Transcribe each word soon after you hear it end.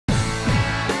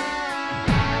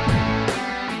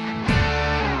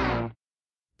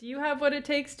Do you have what it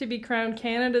takes to be crowned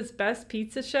Canada's best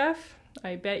pizza chef?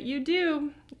 I bet you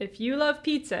do. If you love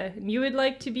pizza and you would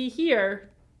like to be here,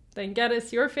 then get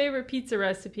us your favorite pizza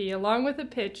recipe along with a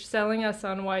pitch selling us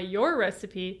on why your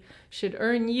recipe should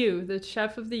earn you the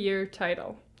Chef of the Year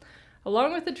title.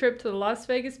 Along with a trip to the Las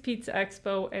Vegas Pizza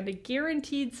Expo and a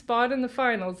guaranteed spot in the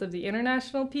finals of the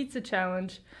International Pizza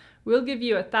Challenge, we'll give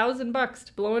you $1,000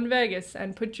 to blow in Vegas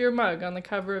and put your mug on the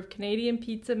cover of Canadian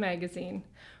Pizza Magazine.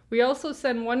 We also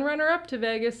send one runner-up to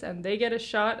Vegas and they get a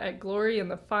shot at glory in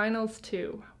the finals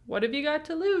too. What have you got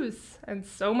to lose? And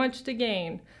so much to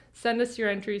gain. Send us your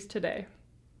entries today.